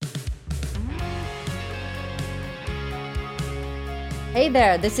Hey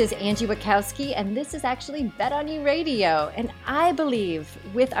there, this is Angie Wachowski, and this is actually Bet On You Radio. And I believe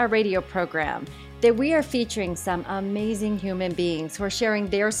with our radio program that we are featuring some amazing human beings who are sharing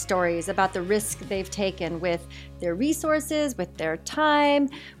their stories about the risk they've taken with their resources, with their time,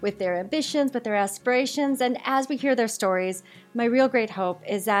 with their ambitions, with their aspirations. And as we hear their stories, my real great hope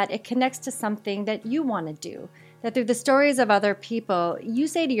is that it connects to something that you want to do. That through the stories of other people, you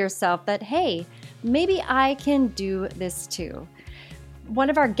say to yourself that, hey, maybe I can do this too. One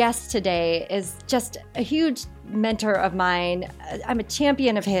of our guests today is just a huge mentor of mine. I'm a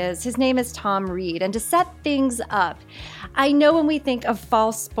champion of his. His name is Tom Reed. And to set things up, I know when we think of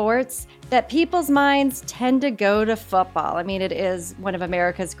fall sports that people's minds tend to go to football. I mean, it is one of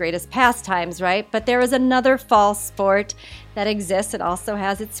America's greatest pastimes, right? But there is another fall sport that exists. It also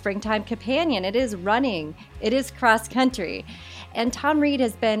has its springtime companion. It is running. It is cross country. And Tom Reed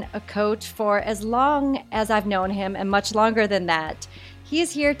has been a coach for as long as I've known him and much longer than that. He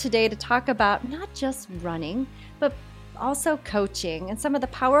is here today to talk about not just running, but also coaching and some of the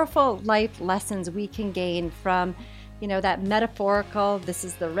powerful life lessons we can gain from, that metaphorical, this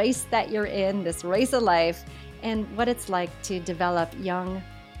is the race that you're in, this race of life, and what it's like to develop young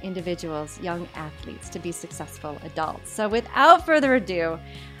individuals, young athletes to be successful adults. So without further ado,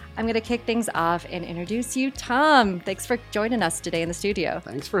 I'm going to kick things off and introduce you, Tom. Thanks for joining us today in the studio.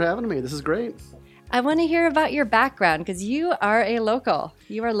 Thanks for having me. This is great. I want to hear about your background because you are a local.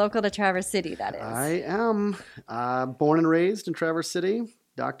 You are local to Traverse City, that is. I am born and raised in Traverse City.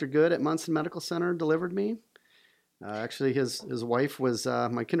 Dr. Good at Munson Medical Center delivered me. Actually, his wife was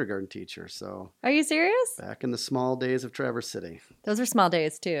my kindergarten teacher. So, are you serious? Back in the small days of Traverse City. Those were small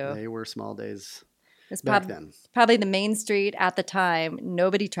days too. They were small days. It's back then. Probably the main street at the time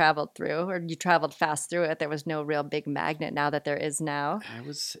nobody traveled through, or you traveled fast through it. There was no real big magnet now that there is now. It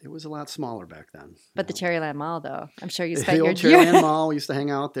was a lot smaller back then. But the Cherryland Mall, though, I'm sure you spent the your old Cherryland Mall. We used to hang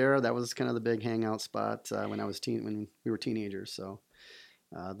out there. That was kind of the big hangout spot when we were teenagers. So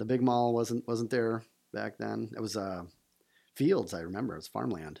the big mall wasn't there back then. It was fields. I remember it was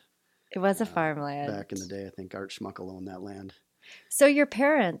farmland. It was a farmland back in the day. I think Art Schmuckel owned that land. So your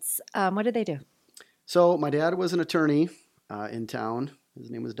parents, what did they do? So my dad was an attorney in town. His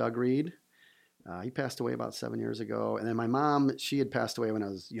name was Doug Reed. He passed away about 7 years ago. And then my mom, she had passed away when I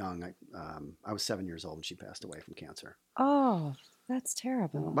was young. I was 7 years old when she passed away from cancer. Oh, that's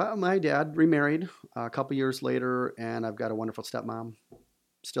terrible. But my dad remarried a couple years later, and I've got a wonderful stepmom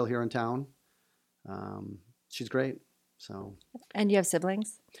still here in town. She's great. So. And you have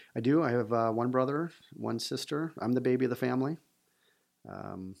siblings? I do. I have one brother, one sister. I'm the baby of the family.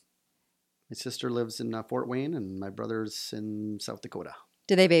 My sister lives in Fort Wayne, and my brother's in South Dakota.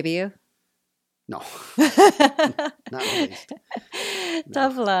 Do they baby you? No, not least.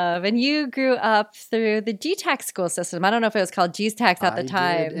 Tough love. And you grew up through the GTAC school system. I don't know if it was called GTAC at the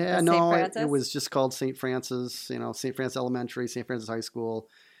time. Did. Yeah, no, it was just called St. Francis, St. Francis Elementary, St. Francis High School.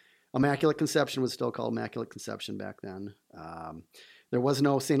 Immaculate Conception was still called Immaculate Conception back then. There was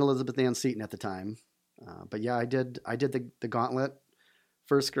no St. Elizabeth Ann Seton at the time. But yeah, I did the gauntlet.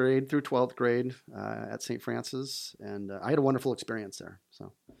 First grade through 12th grade at St. Francis, and I had a wonderful experience there.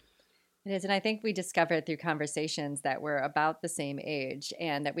 So it is, and I think we discovered through conversations that we're about the same age,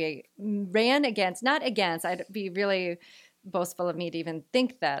 and that we ran against, not against. I'd be really boastful of me to even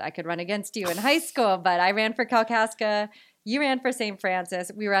think that I could run against you in high school, but I ran for Kalkaska. You ran for St.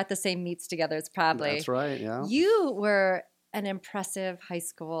 Francis. We were at the same meets together. It's probably that's right. Yeah, you were an impressive high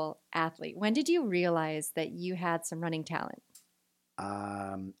school athlete. When did you realize that you had some running talent?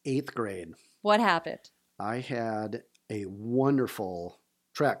 8th grade. What happened? I had a wonderful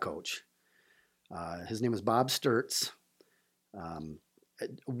track coach. His name was Bob Sturtz. A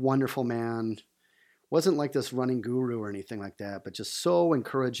wonderful man. Wasn't like this running guru or anything like that, but just so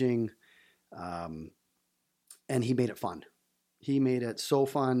encouraging. And he made it fun. He made it so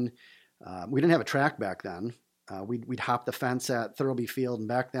fun. We didn't have a track back then. We'd hop the fence at Thirlby Field, and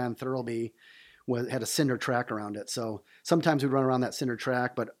back then Thirlby had a cinder track around it. So sometimes we'd run around that cinder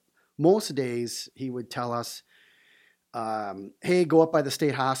track, but most days he would tell us, hey, go up by the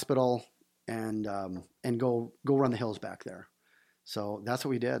state hospital and go run the hills back there. So that's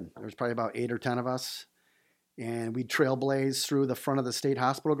what we did. There was probably about 8 or 10 of us, and we'd trailblaze through the front of the state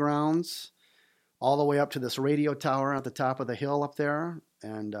hospital grounds all the way up to this radio tower at the top of the hill up there.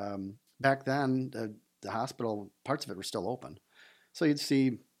 And back then, the hospital, parts of it were still open. So you'd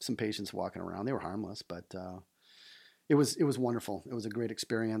see some patients walking around. They were harmless, but it was wonderful. It was a great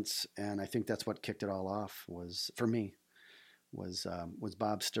experience, and I think that's what kicked it all off. Was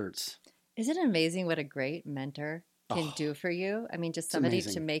Bob Sturtz. Isn't it amazing what a great mentor can do for you. I mean, just It's somebody to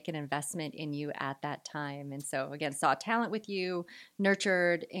amazing. make an investment in you at that time. And so, again, saw talent with you,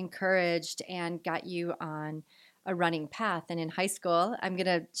 nurtured, encouraged, and got you on a running path. And in high school, I'm going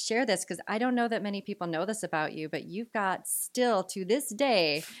to share this because I don't know that many people know this about you, but you've got still to this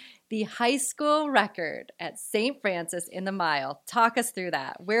day the high school record at St. Francis in the mile. Talk us through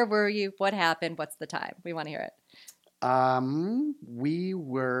that. Where were you? What happened? What's the time? We want to hear it. We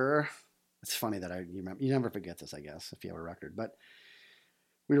were. It's funny that you remember. You never forget this, I guess, if you have a record. But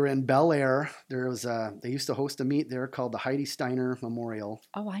we were in Bel Air. There was they used to host a meet there called the Heidi Steiner Memorial.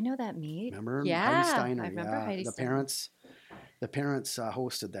 Oh, I know that meet. Remember Yeah, Heidi Steiner? I remember Yeah, Heidi the Steiner. parents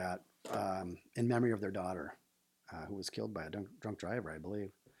hosted that in memory of their daughter, who was killed by a drunk driver, I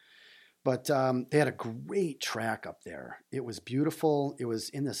believe. But they had a great track up there. It was beautiful. It was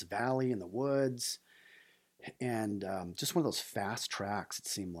in this valley in the woods, and just one of those fast tracks. It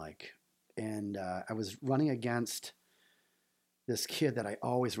seemed like, and I was running against this kid that I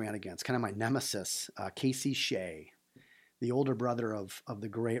always ran against, kind of my nemesis, Casey Shea, the older brother of the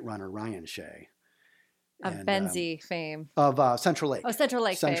great runner Ryan Shea. Of Benzie fame. Of Central Lake. Oh, Central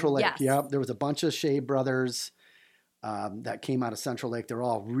Lake Central fame. Lake, yes. Yep. There was a bunch of Shea brothers that came out of Central Lake. They're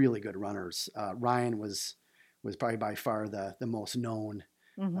all really good runners. Ryan was probably by far the most known,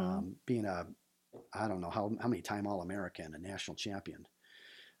 being I don't know how many time All-American, a national champion.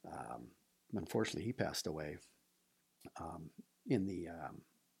 Unfortunately, he passed away in the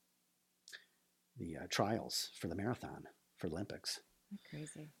trials for the marathon for the Olympics.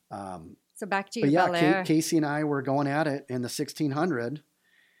 Crazy. So back to you, but yeah, Bel Air. Casey and I were going at it in the 1600,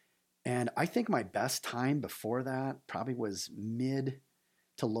 and I think my best time before that probably was mid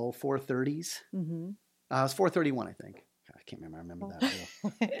to low 4:30s. It was 4:31, I think. I can't remember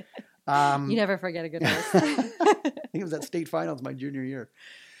that. You never forget a good race. I think it was at state finals my junior year.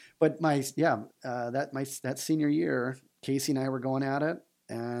 But that senior year, Casey and I were going at it,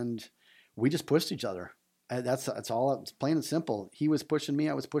 and we just pushed each other. That's all. It's plain and simple. He was pushing me,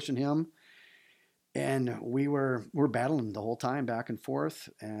 I was pushing him, and we're battling the whole time, back and forth.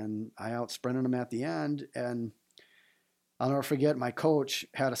 And I out sprinted him at the end. And I'll never forget, my coach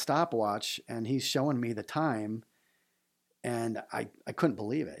had a stopwatch, and he's showing me the time, and I couldn't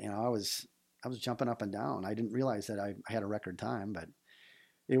believe it. I was jumping up and down. I didn't realize that I had a record time, but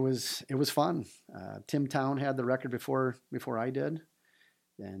it was fun. Tim Town had the record before I did,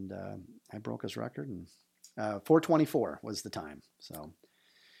 and I broke his record, and 4:24 was the time. So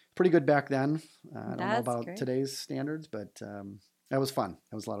pretty good back then. I don't know about today's standards, but that was fun.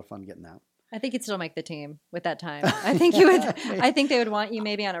 That was a lot of fun getting that. I think you'd still make the team with that time. I think you would. I think they would want you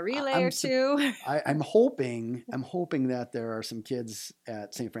maybe on a relay or two. I'm hoping that there are some kids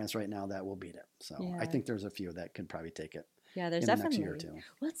at St. Francis right now that will beat it. So yeah. I think there's a few that could probably take it. Yeah, there's The definitely. next year or two.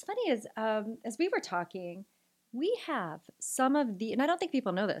 Well, what's funny is as we were talking, we have some of the, and I don't think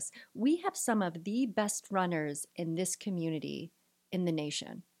people know this, we have some of the best runners in this community in the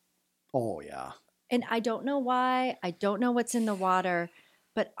nation. Oh, yeah. And I don't know why. I don't know what's in the water.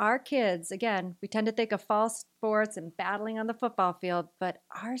 But our kids, again, we tend to think of fall sports and battling on the football field, but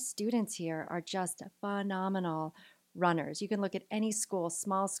our students here are just phenomenal runners. You can look at any school,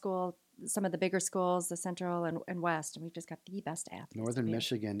 small school, some of the bigger schools, the Central and West, and we've just got the best athletes. Northern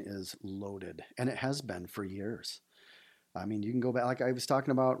Michigan is loaded, and it has been for years. I mean, you can go back, like I was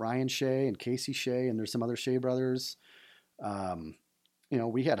talking about Ryan Shea and Casey Shea, and there's some other Shea brothers.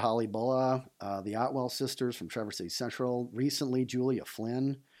 We had Holly Bulla, the Otwell sisters from Traverse City Central. Recently, Julia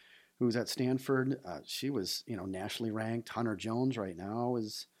Flynn, who's at Stanford. She was, nationally ranked. Hunter Jones right now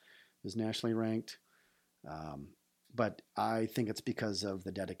is nationally ranked. But I think it's because of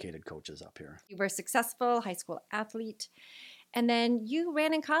the dedicated coaches up here. You were a successful high school athlete, and then you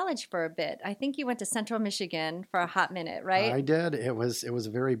ran in college for a bit. I think you went to Central Michigan for a hot minute, right? I did. It was a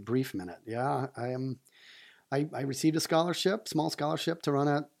very brief minute. Yeah, I received a small scholarship to run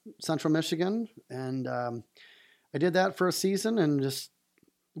at Central Michigan, and I did that for a season, and just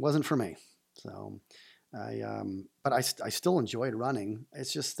wasn't for me. So, but I still enjoyed running.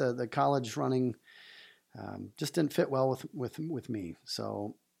 It's just the college running just didn't fit well with me.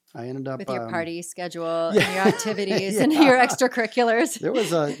 So I ended up with your party schedule and your activities and your extracurriculars.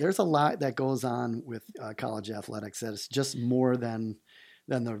 There's a lot that goes on with college athletics that it's just more than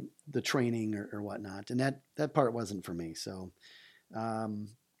the training or whatnot. And that part wasn't for me. So,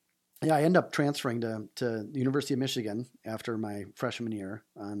 I ended up transferring to the University of Michigan after my freshman year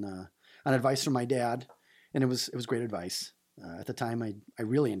on advice from my dad. And it was great advice. At the time, I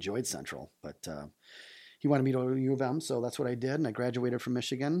really enjoyed Central, but he wanted me to go to U of M. So that's what I did. And I graduated from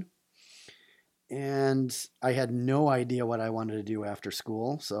Michigan. And I had no idea what I wanted to do after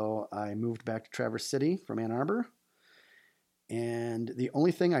school. So I moved back to Traverse City from Ann Arbor. And the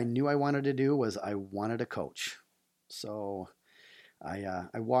only thing I knew I wanted to do was I wanted to coach. So I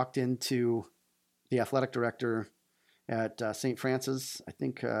walked into the athletic director at St. Francis. I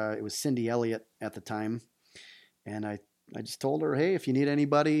think it was Cindy Elliott at the time. And I just told her, hey, if you need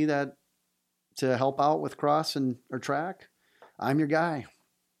anybody to help out with cross or track, I'm your guy.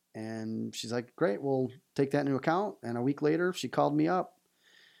 And she's like, great, we'll take that into account. And a week later, she called me up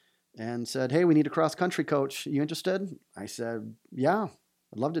and said, hey, we need a cross country coach. You interested? I said, yeah,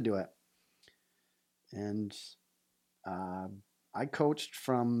 I'd love to do it. And I coached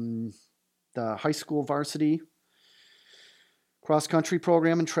from the high school varsity cross country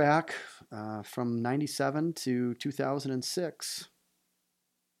program and track from 97 to 2006.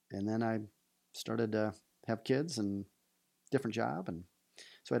 And then I started to have kids and different job. And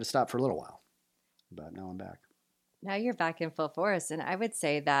so I had to stop for a little while, but now I'm back. Now you're back in full force. And I would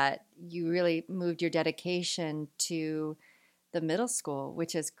say that you really moved your dedication to the middle school,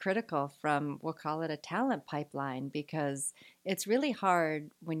 which is critical from, we'll call it a talent pipeline, because it's really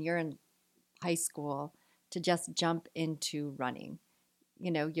hard when you're in high school to just jump into running.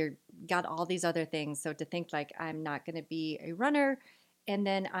 You're got all these other things. So to think like, I'm not going to be a runner, and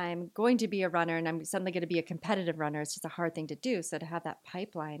then I'm going to be a runner, and I'm suddenly going to be a competitive runner, it's just a hard thing to do. So to have that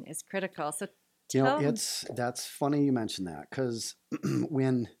pipeline is critical. So that's funny you mentioned that, because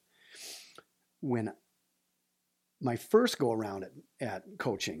when my first go around at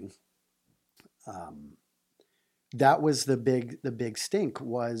coaching, that was the big stink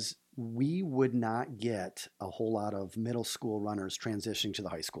was we would not get a whole lot of middle school runners transitioning to the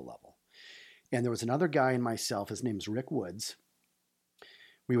high school level. And there was another guy and myself, his name's Rick Woods.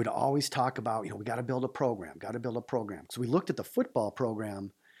 We would always talk about, we got to build a program. So we looked at the football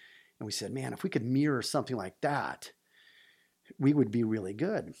program and we said, man, if we could mirror something like that, we would be really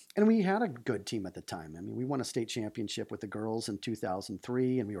good. And we had a good team at the time. I mean, we won a state championship with the girls in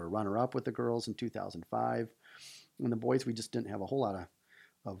 2003, and we were runner-up with the girls in 2005. And the boys, we just didn't have a whole lot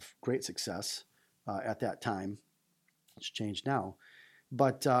of great success at that time. It's changed now.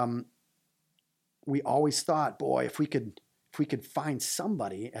 But we always thought, boy, if we could find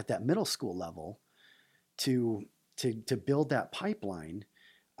somebody at that middle school level to build that pipeline,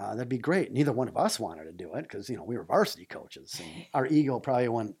 that'd be great. Neither one of us wanted to do it because we were varsity coaches, and our ego probably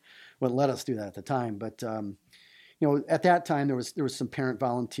wouldn't let us do that at the time. But at that time there was some parent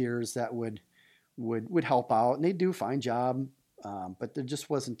volunteers that would help out, and they do a fine job, but there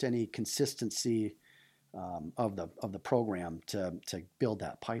just wasn't any consistency of the program to build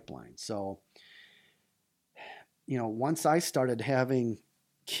that pipeline. So once I started having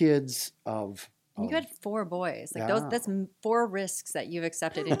kids of you had 4 boys. Yeah. That's 4 risks that you've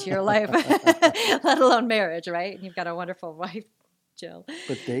accepted into your life, let alone marriage, right? And you've got a wonderful wife, Jill.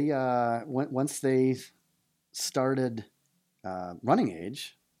 But they, once they started running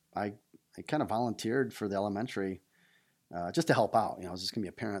age, I kind of volunteered for the elementary just to help out. I was just going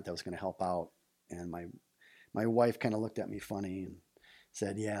to be a parent that was going to help out. And my wife kind of looked at me funny and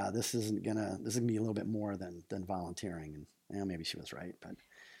said, yeah, this is gonna be a little bit more than volunteering. And maybe she was right, but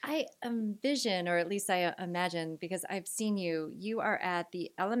I envision, or at least I imagine, because I've seen you are at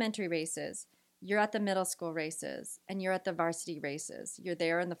the elementary races, you're at the middle school races, and you're at the varsity races. You're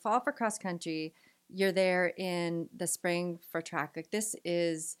there in the fall for cross country. You're there in the spring for track. Like, this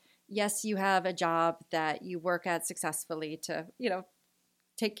is, yes, you have a job that you work at successfully to,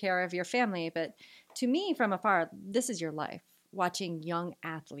 take care of your family. But to me, from afar, this is your life, watching young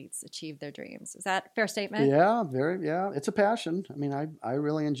athletes achieve their dreams. Is that a fair statement? Yeah, it's a passion. I mean, I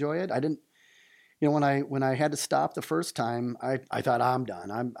really enjoy it. I didn't, when I had to stop the first time, I thought, I'm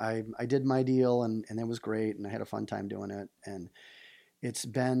done. I did my deal, and it was great, and I had a fun time doing it. And it's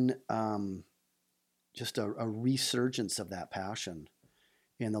been just a resurgence of that passion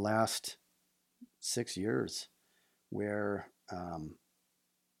in the last 6 years, where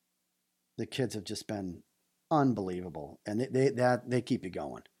the kids have just been unbelievable, and they keep you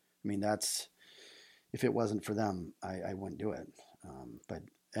going. I mean, if it wasn't for them, I wouldn't do it. But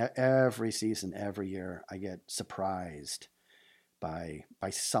every season, every year, I get surprised by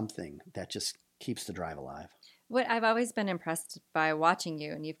something that just keeps the drive alive. What I've always been impressed by watching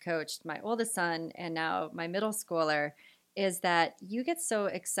you, and you've coached my oldest son and now my middle schooler, is that you get so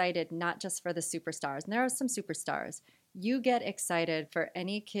excited not just for the superstars, and there are some superstars. You get excited for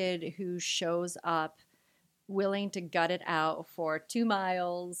any kid who shows up willing to gut it out for 2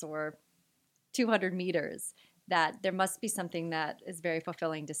 miles or 200 meters, that there must be something that is very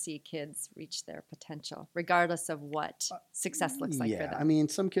fulfilling to see kids reach their potential, regardless of what success looks like for them. I mean,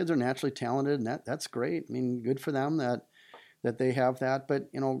 some kids are naturally talented, and that's great. I mean, good for them that they have that. But,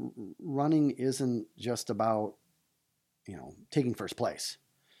 running isn't just about taking first place.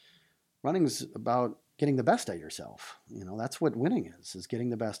 Running's about getting the best out of yourself. That's what winning is getting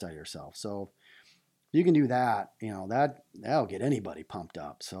the best out of yourself. So you can do that, that'll get anybody pumped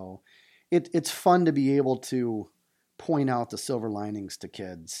up. So it's fun to be able to point out the silver linings to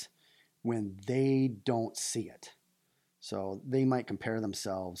kids when they don't see it. So they might compare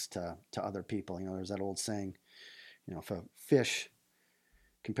themselves to other people. There's that old saying, if a fish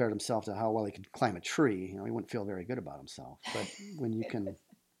compared himself to how well he could climb a tree, he wouldn't feel very good about himself. But when you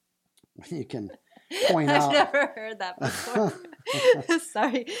can point out. I've never heard that before.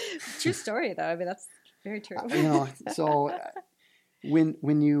 Sorry. True story, though. I mean, that's very true. So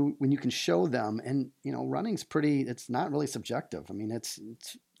when you can show them, and running's it's not really subjective. I mean, it's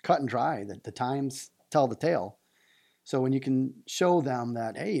cut and dry. The times tell the tale. So when you can show them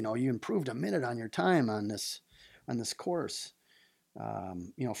that, hey, you improved a minute on your time on this course,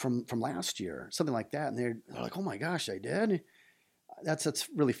 from last year, something like that, and they're like, oh my gosh, I did. That's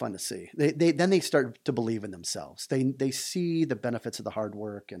really fun to see. Then they start to believe in themselves. They see the benefits of the hard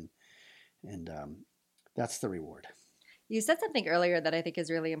work, and that's the reward. You said something earlier that I think is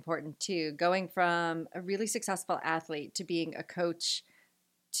really important too. Going from a really successful athlete to being a coach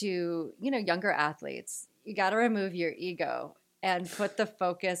to younger athletes, you got to remove your ego and put the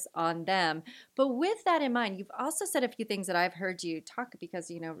focus on them. But with that in mind, you've also said a few things that I've heard you talk,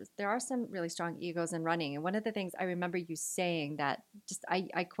 because, there are some really strong egos in running. And one of the things I remember you saying that just,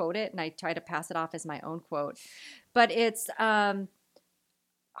 I quote it and I try to pass it off as my own quote, but it's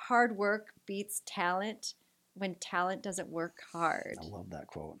hard work beats talent when talent doesn't work hard. I love that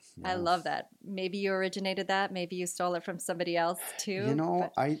quote. Yeah. I love that. Maybe you originated that. Maybe you stole it from somebody else too.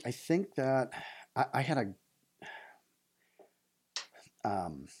 I think that I had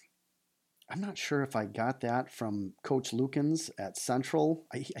I'm not sure if I got that from Coach Lukens at Central.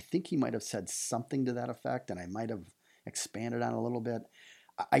 I think he might have said something to that effect, and I might have expanded on it a little bit.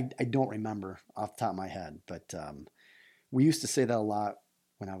 I don't remember off the top of my head, but we used to say that a lot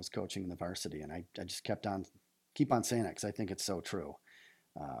when I was coaching in the varsity, and I just keep on saying it because I think it's so true.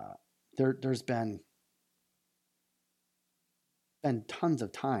 There's been tons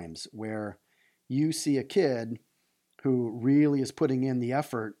of times where you see a kid who really is putting in the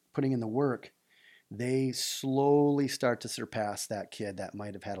effort, putting in the work, they slowly start to surpass that kid that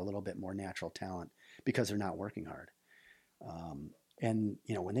might have had a little bit more natural talent because they're not working hard. And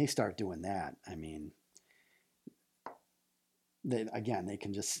when they start doing that, I mean, they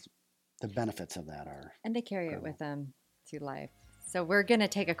can just, the benefits of that are. And they carry it with them through life. So we're going to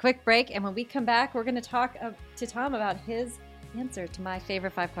take a quick break. And when we come back, we're going to talk to Tom about his answer to my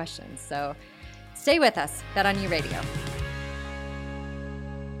favorite 5 questions. So stay with us, Bet on You Radio.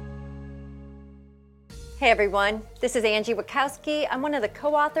 Hey everyone, this is Angie Wachowski. I'm one of the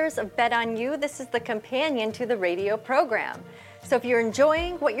co-authors of Bet on You. This is the companion to the radio program. So if you're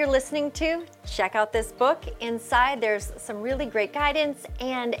enjoying what you're listening to, check out this book. Inside there's some really great guidance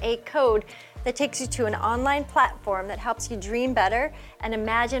and a code that takes you to an online platform that helps you dream better and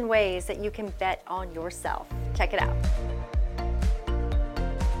imagine ways that you can bet on yourself. Check it out.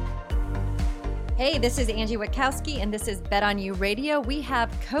 Hey, this is Angie Wachowski, and this is Bet on You Radio. We have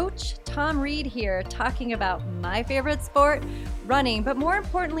Coach Tom Reed here talking about my favorite sport, running. But more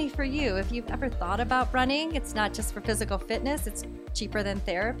importantly for you, if you've ever thought about running, it's not just for physical fitness. It's cheaper than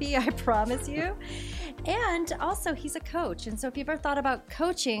therapy, I promise you. And also, he's a coach. And so if you've ever thought about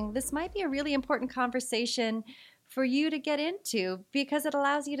coaching, this might be a really important conversation for you to get into, because it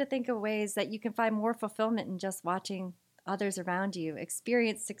allows you to think of ways that you can find more fulfillment in just watching others around you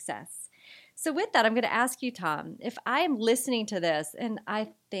experience success. So with that, I'm going to ask you, Tom, if I am listening to this and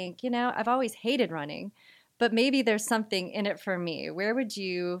I think, I've always hated running, but maybe there's something in it for me, where would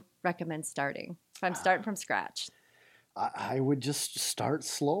you recommend starting if I'm starting from scratch? I would just start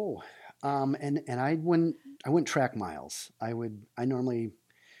slow. And I wouldn't track miles. I normally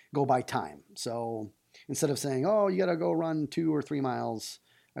go by time. So instead of saying, oh, you got to go run 2 or 3 miles,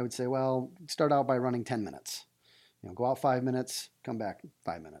 I would say, well, start out by running 10 minutes. Go out 5 minutes, come back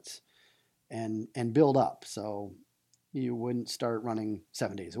 5 minutes. And build up. So you wouldn't start running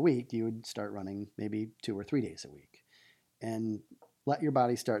 7 days a week. You would start running maybe 2 or 3 days a week, and let your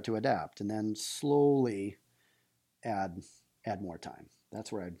body start to adapt, and then slowly add more time. That's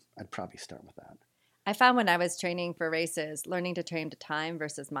where I'd probably start with that. I found when I was training for races, learning to train to time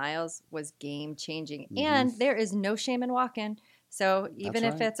versus miles was game changing. Mm-hmm. And there is no shame in walking. So even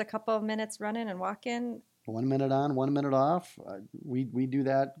if it's a couple of minutes running and walking. 1 minute on, 1 minute off. We do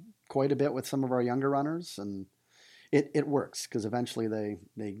that quite a bit with some of our younger runners, and it works because eventually the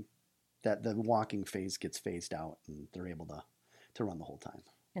walking phase gets phased out and they're able to run the whole time.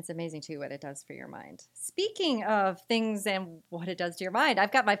 It's amazing, too, what it does for your mind. Speaking of things and what it does to your mind,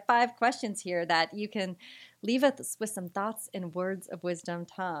 I've got my 5 questions here that you can leave us with some thoughts and words of wisdom,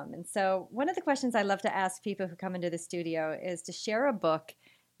 Tom. And so, one of the questions I love to ask people who come into the studio is to share a book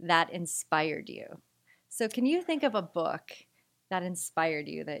that inspired you. So, can you think of a book that inspired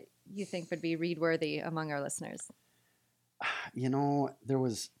you that you think would be read worthy among our listeners?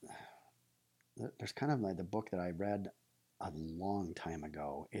 There's kind of like the book that I read a long time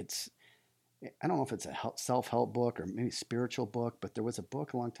ago. I don't know if it's a self-help book or maybe spiritual book, but there was a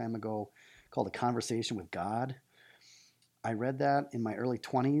book a long time ago called A Conversation with God. I read that in my early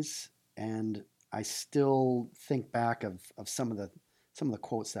 20s, and I still think back of some of the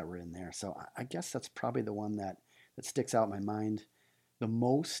quotes that were in there. So I guess that's probably the one that sticks out in my mind the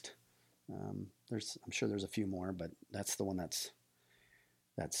most. I'm sure there's a few more, but that's the one that's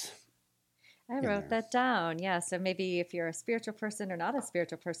I wrote that down. Yeah. So maybe if you're a spiritual person or not a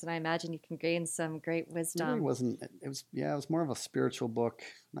spiritual person, I imagine you can gain some great wisdom. It really wasn't. It was more of a spiritual book,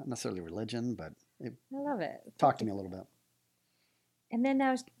 not necessarily religion, but I love it. Talked to me a little bit. And then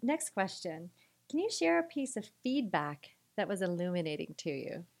now, next question. Can you share a piece of feedback that was illuminating to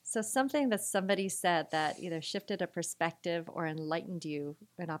you? So something that somebody said that either shifted a perspective or enlightened you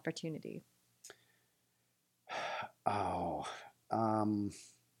an opportunity. Oh,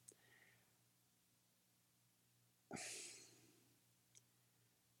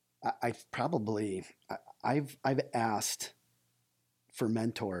 I've asked for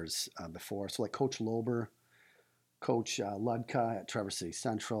mentors before. So like Coach Lober, Coach Ludka at Traverse City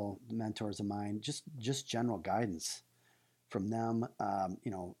Central, mentors of mine, just general guidance from them.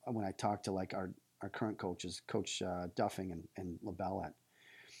 When I talk to like our current coaches, Coach Duffing and LaBelle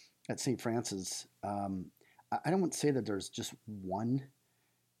at St. Francis, I don't want to say that there's just one,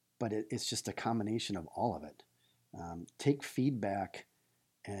 but it's just a combination of all of it. Take feedback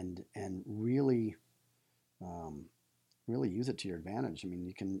and really really use it to your advantage. I mean,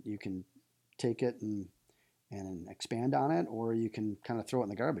 you can take it and expand on it, or you can kind of throw it in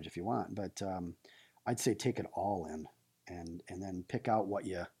the garbage if you want. But I'd say take it all in and then pick out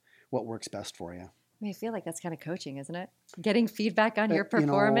what works best for you. I mean, I feel like that's kind of coaching, isn't it? Getting feedback on your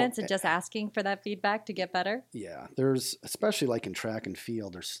performance and just asking for that feedback to get better. Yeah, there's, especially like in track and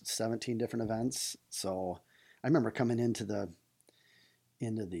field, there's 17 different events. So I remember coming into the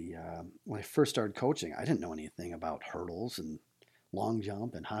when I first started coaching, I didn't know anything about hurdles and long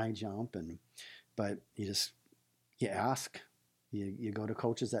jump and high jump, but you ask, you go to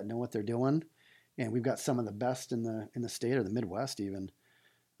coaches that know what they're doing, and we've got some of the best in the state or the Midwest even.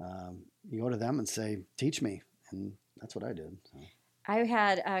 You go to them and say, teach me. And that's what I did. So. I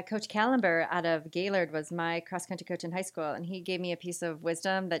had Coach Callenber out of Gaylord was my cross-country coach in high school, and he gave me a piece of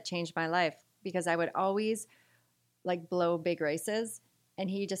wisdom that changed my life because I would always like blow big races. And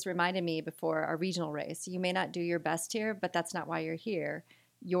he just reminded me before our regional race, you may not do your best here, but that's not why you're here.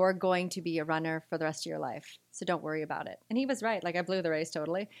 You're going to be a runner for the rest of your life. So don't worry about it. And he was right. Like I blew the race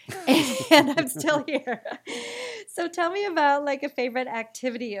totally. And I'm still here. So tell me about like a favorite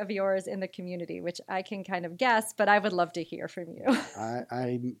activity of yours in the community, which I can kind of guess, but I would love to hear from you.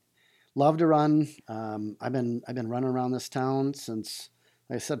 I love to run. I've been running around this town since,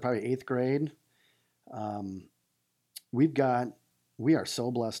 like I said, probably 8th grade. We are so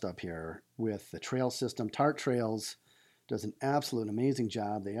blessed up here with the trail system. Tart Trails does an absolute amazing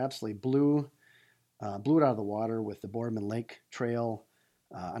job. They absolutely blew it out of the water with the Boardman Lake Trail.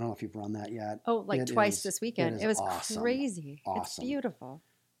 I don't know if you've run that yet. Oh, like twice this weekend. It was awesome. Crazy. Awesome. It's beautiful.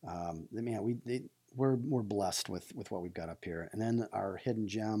 We're blessed with what we've got up here. And then our hidden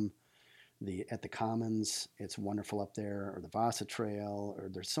gem, at the Commons, it's wonderful up there, or the Vasa Trail, or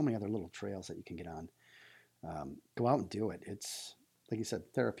there's so many other little trails that you can get on. Go out and do it. It's, like you said,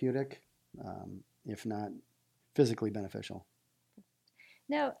 therapeutic, if not physically beneficial.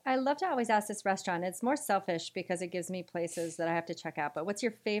 Now, I love to always ask this restaurant. It's more selfish because it gives me places that I have to check out. But what's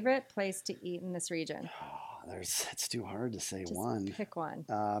your favorite place to eat in this region? Oh, it's too hard to say. Just one. Pick one.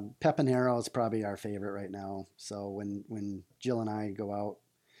 Pepinero is probably our favorite right now. So when Jill and I go out,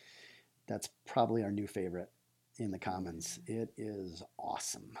 that's probably our new favorite in the Commons. It is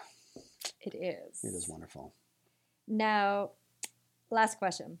awesome. It is. It is wonderful. Now, last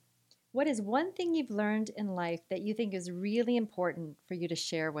question. What is one thing you've learned in life that you think is really important for you to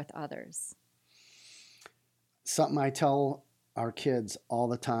share with others? Something I tell our kids all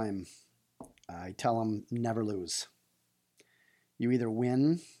the time. I tell them never lose. You either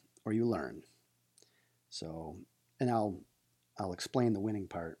win or you learn. So, and I'll explain the winning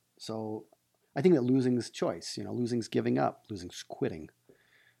part. So I think that losing's choice. Losing's giving up. Losing's quitting.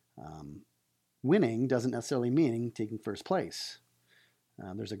 Winning doesn't necessarily mean taking first place.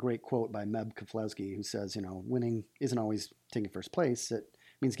 There's a great quote by Meb Keflezighi who says, winning isn't always taking first place. It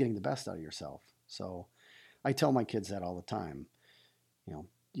means getting the best out of yourself. So I tell my kids that all the time.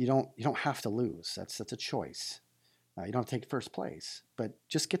 You don't have to lose. That's a choice. You don't have to take first place, but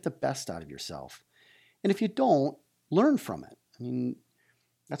just get the best out of yourself. And if you don't, learn from it. I mean,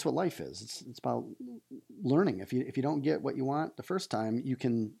 that's what life is. It's about learning. If you don't get what you want the first time, you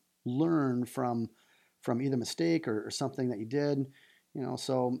can learn from either mistake or something that you did.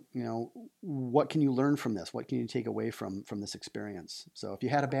 What can you learn from this? What can you take away from this experience? So if you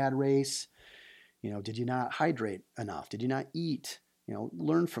had a bad race, did you not hydrate enough? Did you not eat?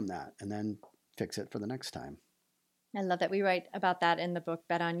 Learn from that and then fix it for the next time. I love that we write about that in the book,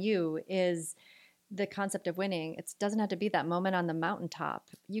 Bet on You, is the concept of winning. It doesn't have to be that moment on the mountaintop.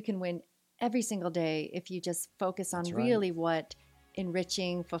 You can win every single day if you just focus on really what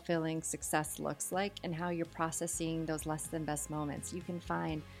enriching, fulfilling success looks like and how you're processing those less than best moments. You can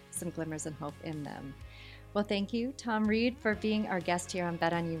find some glimmers and hope in them. Well, thank you, Tom Reed, for being our guest here on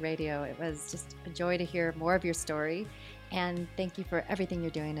Bet on You Radio. It was just a joy to hear more of your story. And thank you for everything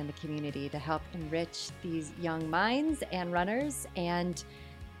you're doing in the community to help enrich these young minds and runners and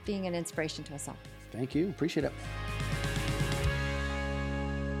being an inspiration to us all. Thank you. Appreciate it.